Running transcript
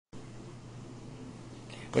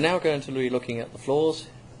We're now going to be looking at the floors.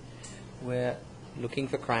 We're looking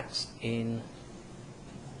for cracks in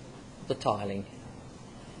the tiling.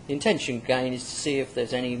 The intention again is to see if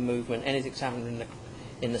there's any movement, anything's happened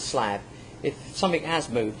in the slab. If something has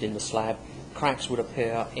moved in the slab, cracks would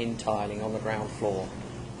appear in tiling on the ground floor.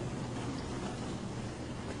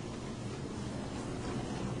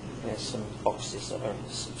 There's some boxes that are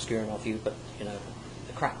obscuring our view, but you know,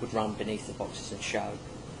 the crack would run beneath the boxes and show.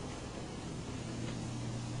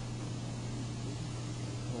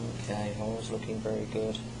 Okay, all's looking very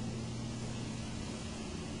good.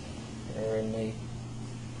 We're in the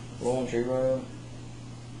laundry room.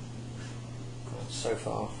 So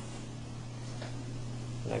far,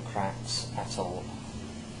 no cracks at all.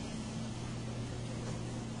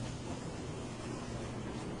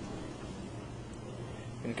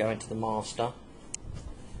 I'm going to go into the master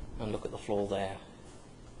and look at the floor there.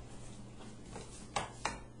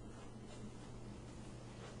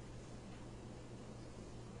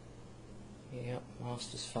 Yep,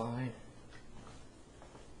 master's fine.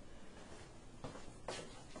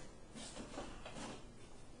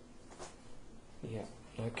 Yep,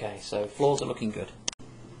 okay, so floors are looking good.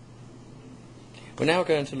 We're now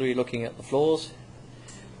going to be looking at the floors.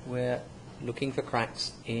 We're looking for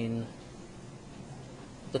cracks in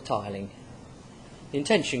the tiling. The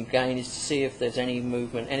intention again is to see if there's any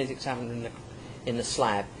movement, anything's happened in the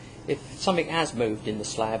slab. If something has moved in the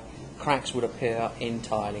slab, cracks would appear in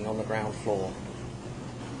tiling on the ground floor.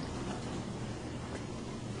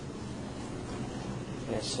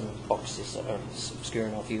 There's some boxes that are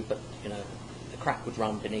obscuring our view, but you know, the crack would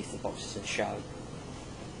run beneath the boxes and show.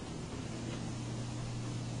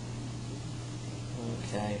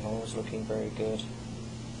 Okay, all's looking very good.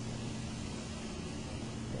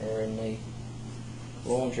 We're in the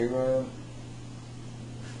laundry room.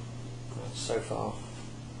 So far,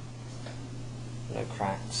 no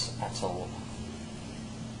cracks at all.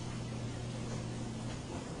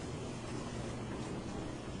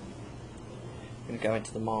 I'm going to go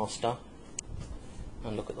into the master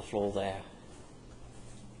and look at the floor there.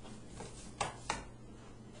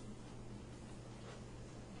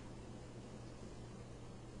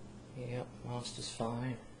 Yep, master's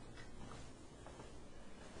fine.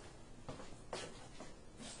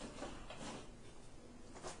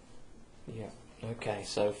 Yeah, okay,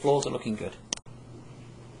 so floors are looking good.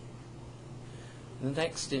 The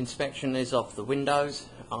next inspection is of the windows.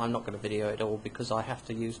 I'm not going to video it all because I have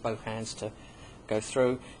to use both hands to go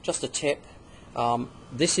through. Just a tip,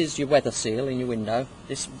 this is your weather seal in your window.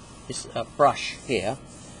 This is a brush here,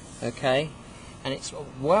 okay, and it's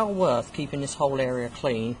well worth keeping this whole area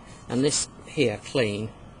clean and this here clean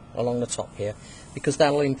along the top here, because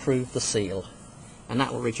that will improve the seal and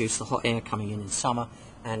that will reduce the hot air coming in summer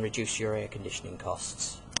and reduce your air conditioning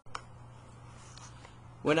costs.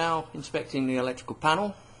 We're now inspecting the electrical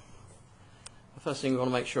panel. The first thing we want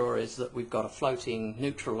to make sure is that we've got a floating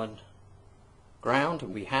neutral and ground,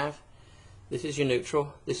 and we have. This is your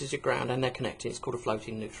neutral, this is your ground, and they're connected. It's called a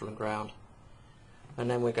floating neutral and ground.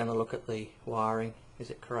 And then we're going to look at the wiring.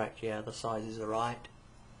 Is it correct? Yeah, the sizes are right.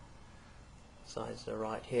 Sizes are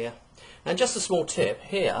right here. And just a small tip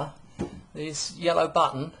here, this yellow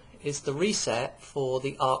button is the reset for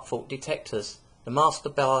the arc fault detectors, the master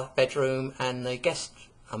bedroom and the guest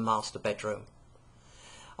and master bedroom.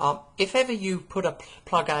 If ever you put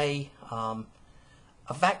plug a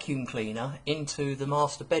vacuum cleaner into the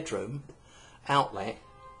master bedroom outlet,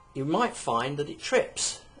 you might find that it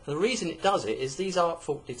trips. The reason it does it is these arc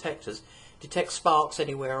fault detectors detect sparks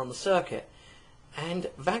anywhere on the circuit, and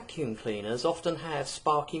vacuum cleaners often have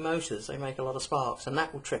sparky motors. They make a lot of sparks, and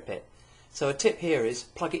that will trip it. So a tip here is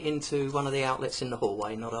plug it into one of the outlets in the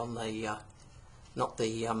hallway, not on the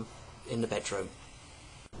in the bedroom.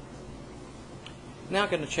 Now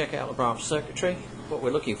going to check out the branch circuitry. What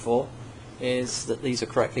we're looking for is that these are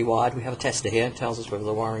correctly wired. We have a tester here, it tells us whether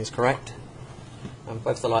the wiring is correct, and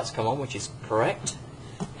both the lights come on, which is correct.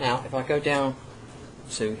 Now if I go down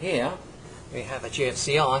to here, we have a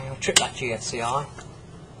GFCI. I'll trip that GFCI,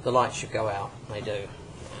 the lights should go out. They do.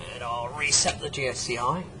 And I'll reset the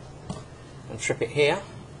GFCI and trip it here,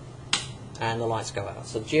 and the lights go out.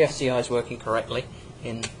 So the GFCI is working correctly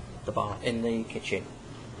in the kitchen.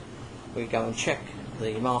 We go and check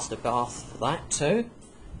the master bath for that too.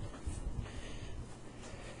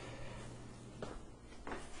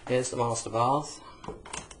 Here's the master bath.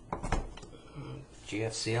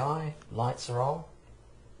 GFCI, lights are on.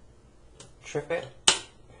 Trip it,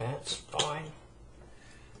 that's fine.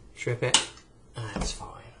 Trip it, that's fine.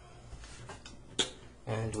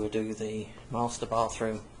 And we'll do the master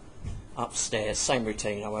bathroom upstairs. Same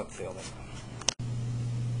routine, I won't film it.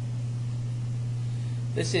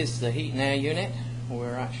 This is the heat and air unit.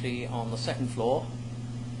 We're actually on the second floor.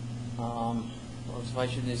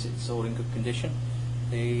 Observation is it's all in good condition.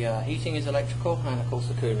 The heating is electrical, and of course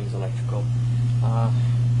the cooling is electrical.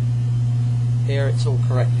 Here it's all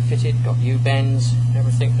correctly fitted, got U-bends,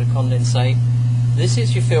 everything for the condensate. This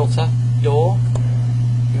is your filter door.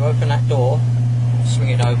 You open that door, swing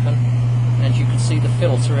it open, and you can see the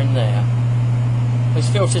filter in there. These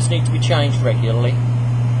filters need to be changed regularly,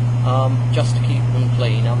 just to keep them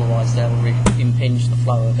clean, otherwise they'll impinge the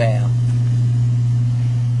flow of air.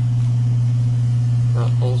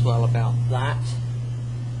 All's well about that.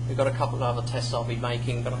 We've got a couple of other tests I'll be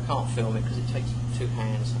making, but I can't film it because it takes two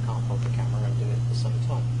hands. I can't hold the camera and do it at the same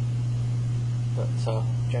time. But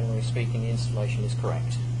generally speaking, the installation is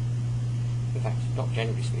correct. In fact, not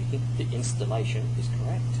generally speaking, the installation is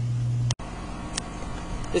correct.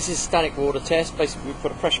 This is a static water test. Basically, we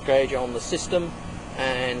put a pressure gauge on the system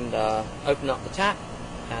and open up the tap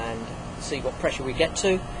and see what pressure we get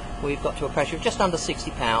to. We've got to a pressure of just under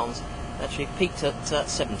 60 pounds. Actually peaked at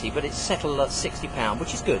 70, but it's settled at 60 pounds,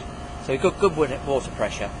 which is good. So we've got good water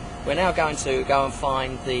pressure. We're now going to go and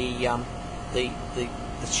find the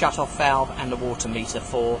shut-off valve and the water meter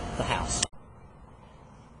for the house.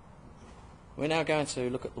 We're now going to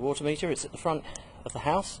look at the water meter. It's at the front of the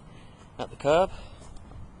house, at the curb.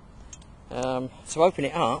 To open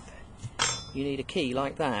it up, you need a key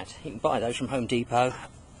like that. You can buy those from Home Depot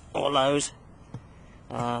or Lowe's.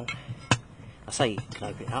 I say you can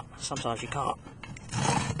open it up, sometimes you can't.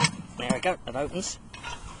 There we go, it opens.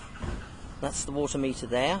 That's the water meter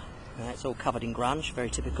there. It's all covered in grunge, very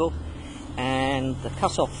typical. And the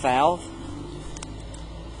cut-off valve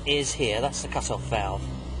is here. That's the cut-off valve.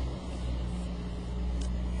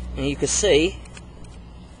 And you can see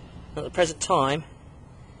at the present time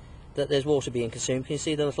that there's water being consumed. Can you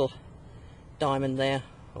see the little diamond there,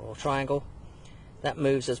 or triangle? That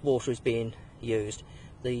moves as water is being used.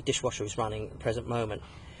 The dishwasher is running at the present moment.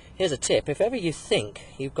 Here's a tip: if ever you think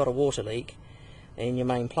you've got a water leak in your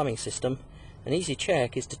main plumbing system, an easy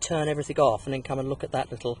check is to turn everything off and then come and look at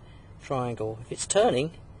that little triangle. If it's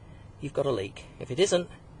turning, you've got a leak. If it isn't,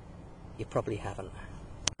 you probably haven't.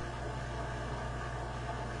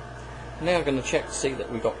 Now I'm going to check to see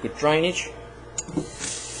that we've got good drainage. I'm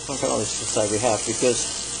quite honest to say we have,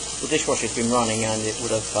 because the dishwasher's been running and it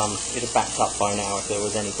would have backed up by now if there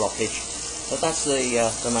was any blockage. But that's the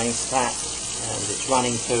main tap, and it's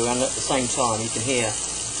running too, and at the same time you can hear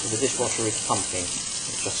the dishwasher is pumping.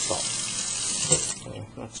 It just stopped. So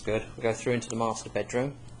that's good. We'll go through into the master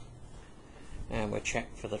bedroom and we'll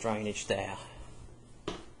check for the drainage there.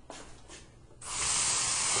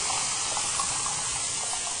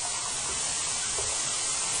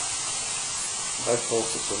 Both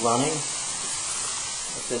faucets are running.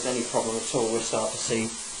 If there's any problem at all, we'll start to see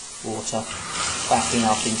water backing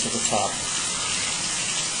up into the tub.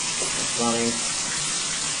 It's running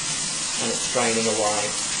and it's draining away.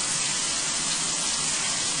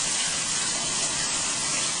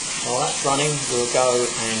 While that's running, we'll go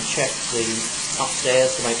and check the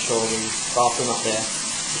upstairs to make sure the bathroom up there,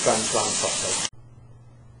 the drain's running properly.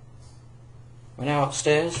 We're now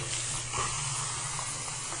upstairs.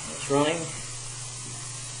 It's running.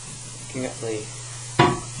 Looking at the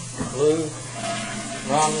blue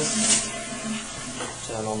runs.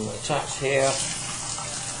 Turn on the taps here.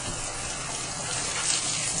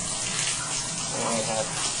 And we have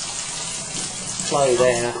flow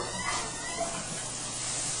there.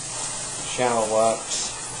 Shower works.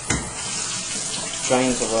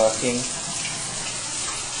 Drains are working.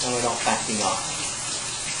 And we're not backing up.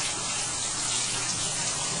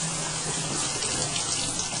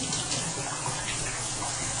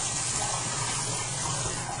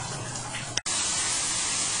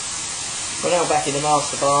 We're now back in the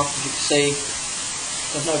master bath. As you can see,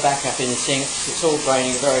 there's no backup in the sinks. It's all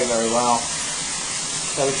draining very, very well.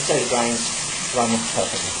 So we can see the drains running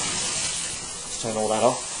perfectly. Let's turn all that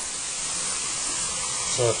off.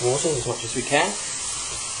 Conserve water as much as we can.